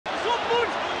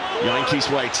Yankees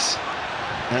waits.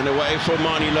 And away for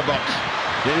Mani Lebok.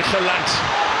 Then Gelant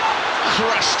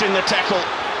crushed in the tackle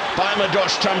by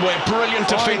Madosh Tambwe. Brilliant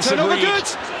defensive read. Good.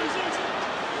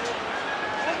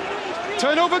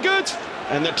 Turnover good.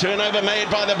 And the turnover made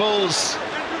by the Bulls.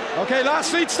 Okay,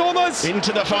 last feet, Stormers.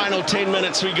 Into the final 10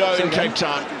 minutes we go in Cape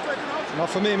Town. Not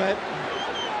for me, mate.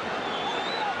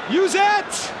 Use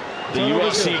it! The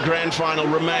URC Grand Final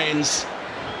remains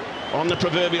on the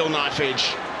proverbial knife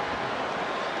edge.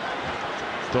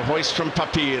 The hoist from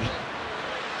Papir.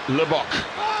 Lebok.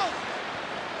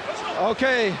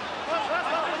 Okay.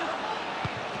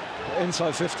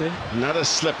 Inside 50. Another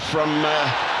slip from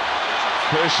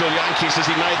Herschel Yankees as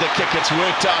he made the kick. It's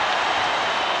worked out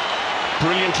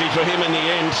brilliantly for him in the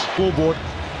end. Scoreboard.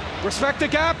 Respect the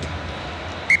gap.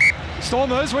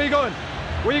 Stormers, where are you going?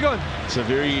 Where are you going? It's a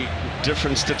very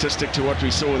different statistic to what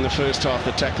we saw in the first half.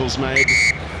 The tackles made.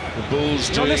 The Bulls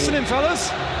doing... You're listening,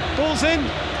 fellas. Bulls in.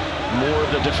 More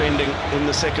of the defending in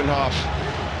the second half.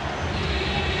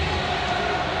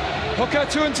 Hooker,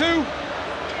 2 and 2.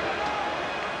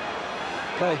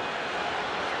 Play.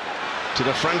 To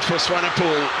the front for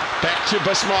Swanepoel. Back to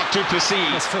Bismarck du Plessis.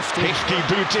 That's 50. Hefty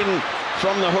boot in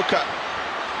from the hooker.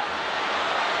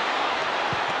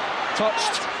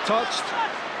 Touched.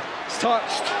 It's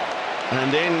touched.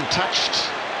 And then touched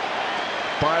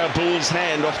by a Bull's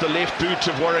hand off the left boot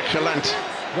of Warwick Gelant.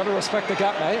 Got to respect the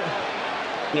gap, mate.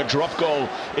 A drop goal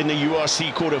in the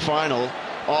URC quarter-final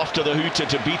after the hooter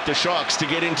to beat the Sharks to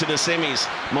get into the semis.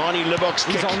 Mani Lebok's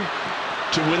kick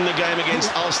to win the game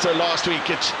against Ulster last week.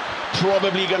 It's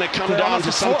probably going to come down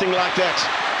to something like that.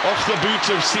 Off the boot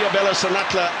of Siabelo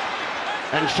Sanatla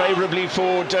and favourably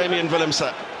for Damian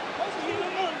Willemse.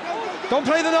 Don't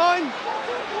play the 9.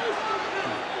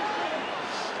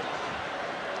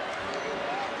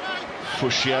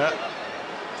 Fushia.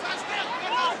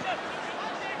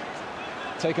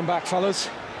 Take him back, fellas.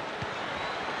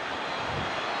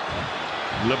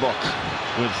 Lebok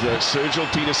with Sergil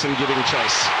Peterson giving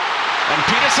chase. And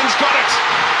Peterson's got it!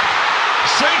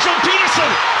 Sergil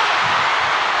Peterson!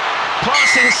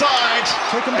 Pass inside.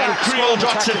 And Creel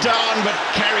dots it down, but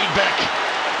carried back.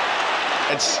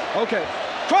 It's... Okay.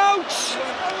 Crouch!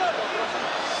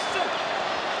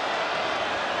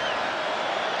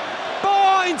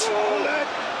 Bind!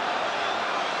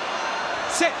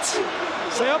 Sit!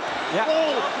 Stay up. Yeah.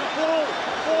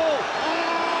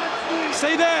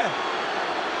 Stay there.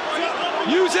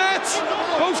 Use it.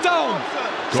 Both down.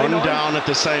 Gone down at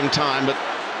the same time, but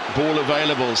ball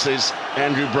available, says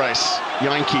Andrew Brace.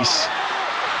 Yankees.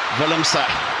 Willemse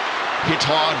hit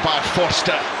hard by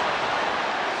Forster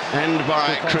and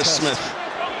by Chris Smith.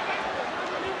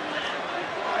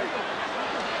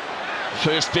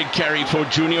 First big carry for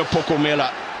Junior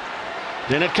Pokomela.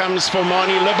 Then it comes for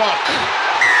Mani Lebok,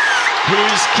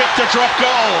 who's kicked a drop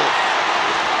goal.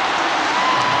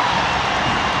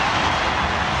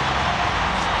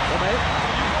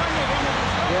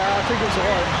 Yeah, I think it was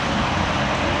alright.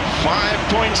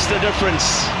 5 points the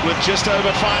difference with just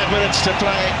over 5 minutes to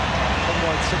play.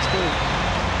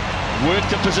 6-2. Worked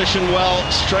the position well,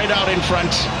 straight out in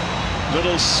front.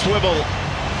 Little swivel.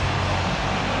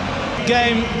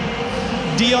 Game.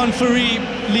 Dion Fourie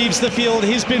leaves the field.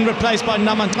 He's been replaced by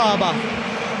Namantaba.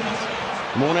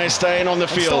 Mornay staying on the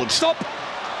field. Stop.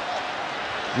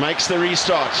 Makes the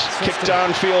restart. Kick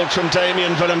downfield from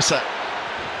Damian Willemse.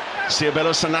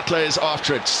 Siabelo Sanatla is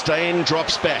after it. Steyn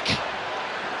drops back.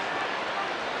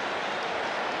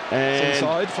 And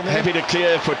happy to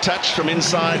clear for touch from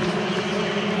inside.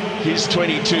 He's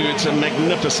 22. It's a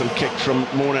magnificent kick from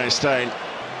Mornay Steyn.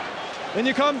 In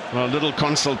you come. Well, a little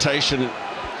consultation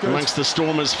amongst the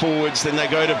Stormers forwards. Then they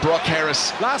go to Brock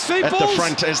Harris at the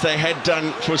front, as they had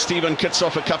done for Stephen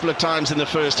Kitsoff a couple of times in the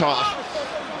first half.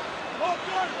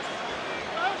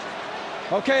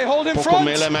 Okay, hold in front.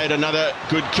 Pokomela made another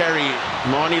good carry.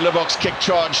 Mani Lebok's kick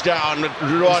charge down.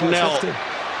 Rodnell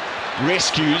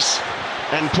rescues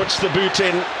and puts the boot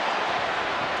in.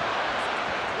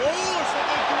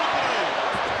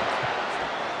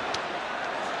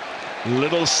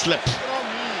 Little slip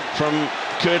from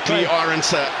Kurtley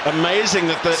Arendse. Amazing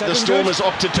that the Stormers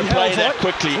opted to play that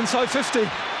quickly. Inside 50.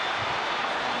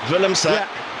 Willemse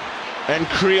and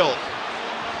Creel.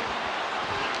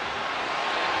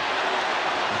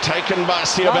 Taken by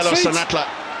Siabelo Sanatla.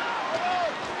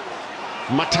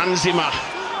 Matanzima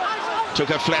took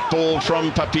a flat ball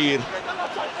from Papir.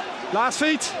 Last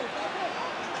feet.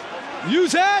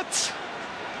 Use it.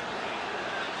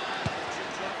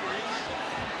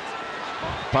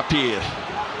 Papir.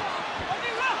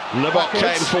 Lebok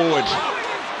came forward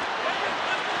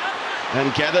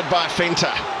and gathered by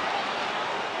Fenter.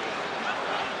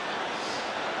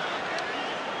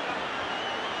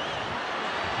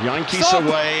 Yankees Stop.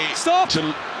 away Stop.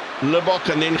 to Libok,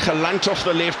 and then Gelant off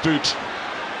the left boot.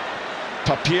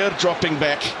 Papier dropping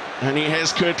back, and he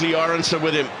has Kurtley Arendse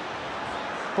with him.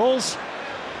 Balls.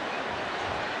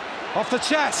 Off the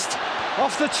chest.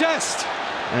 Off the chest.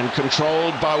 And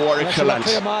controlled by Warwick Gelant.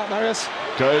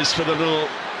 Goes for the little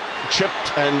chip,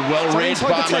 and well read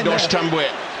by Madosh Tambwe.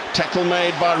 Tackle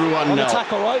made by Ruan Nel.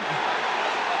 Tackle, right?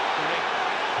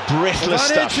 Breathless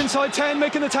stuff. Inside 10,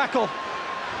 making the tackle.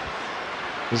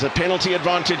 There's a penalty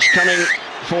advantage coming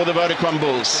for the Vodacom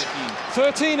Bulls.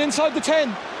 13 inside the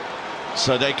 10.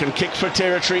 So they can kick for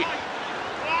territory.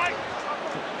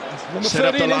 Number Set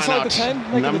up the 13 line inside out. the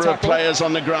 10. Number of players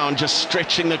on the ground, just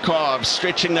stretching the calves,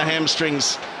 stretching the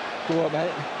hamstrings. Go up,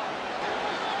 mate.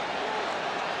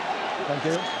 Thank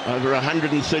you. Over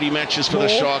 130 matches for the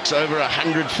Sharks, over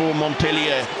 100 for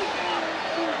Montpellier.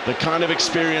 The kind of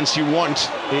experience you want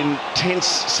in tense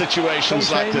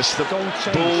situations like this. The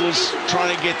Bulls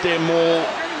trying to get their maul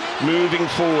moving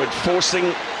forward,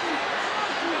 forcing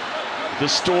the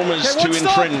Stormers to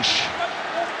infringe.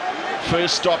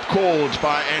 First stop called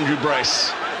by Andrew Brace.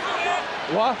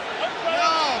 What?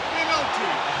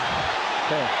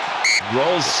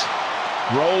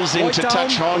 Rolls into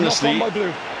touch harmlessly.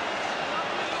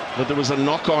 But there was a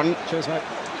knock on. Cheers, mate.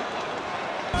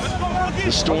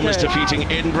 The Stormers defeating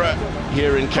Edinburgh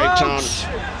here in Cape Town.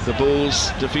 The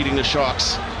Bulls defeating the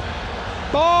Sharks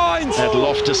at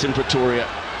Loftus in Pretoria.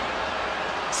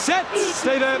 Set,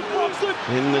 stay there.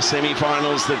 In the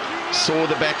semi-finals that saw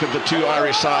the back of the two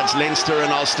Irish sides, Leinster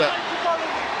and Ulster,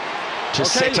 to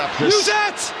set up this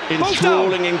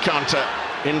enthralling encounter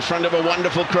in front of a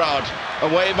wonderful crowd.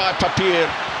 Away by Papier.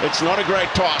 It's not a great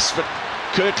pass, but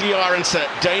Kurtley Arendse,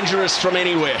 dangerous from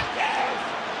anywhere.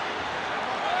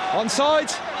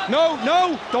 Onside. No,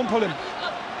 no, don't pull him.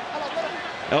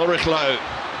 Elrich Lowe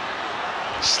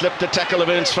slipped the tackle of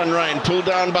Ernst van Rijn, pulled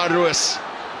down by Ruiz.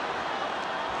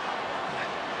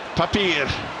 Papier,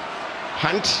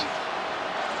 Hunt,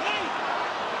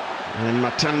 and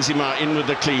Matanzima in with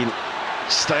the clean.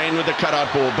 Staying with the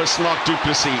cutout ball, Bismarck du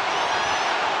Plessis.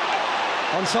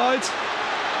 Onside.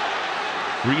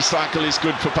 Recycle is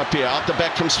good for Papier. Out the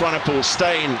back from Swanepoel,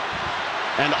 Steyn.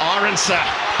 And Arendse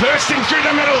bursting through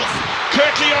the middle.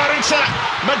 Kurtley Arendse,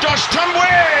 Madosh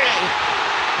Tambwe.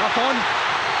 Knock on.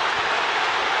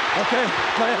 Okay,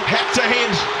 play it. Hacked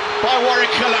ahead by Warwick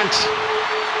Gelant.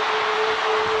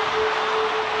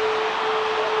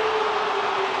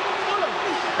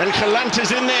 And Gelant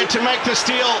is in there to make the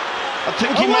steal. I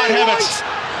think he might have it.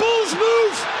 Bulls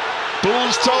move.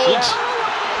 Bulls told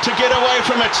to get away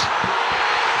from it.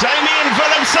 Damien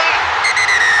Willemse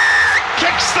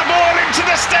kicks the ball into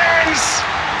the stands.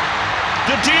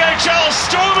 The DHL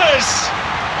Stormers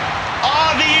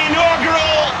are the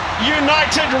inaugural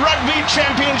United Rugby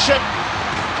Championship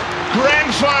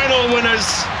Grand Final winners.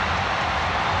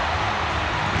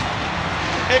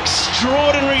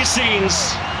 Extraordinary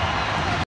scenes.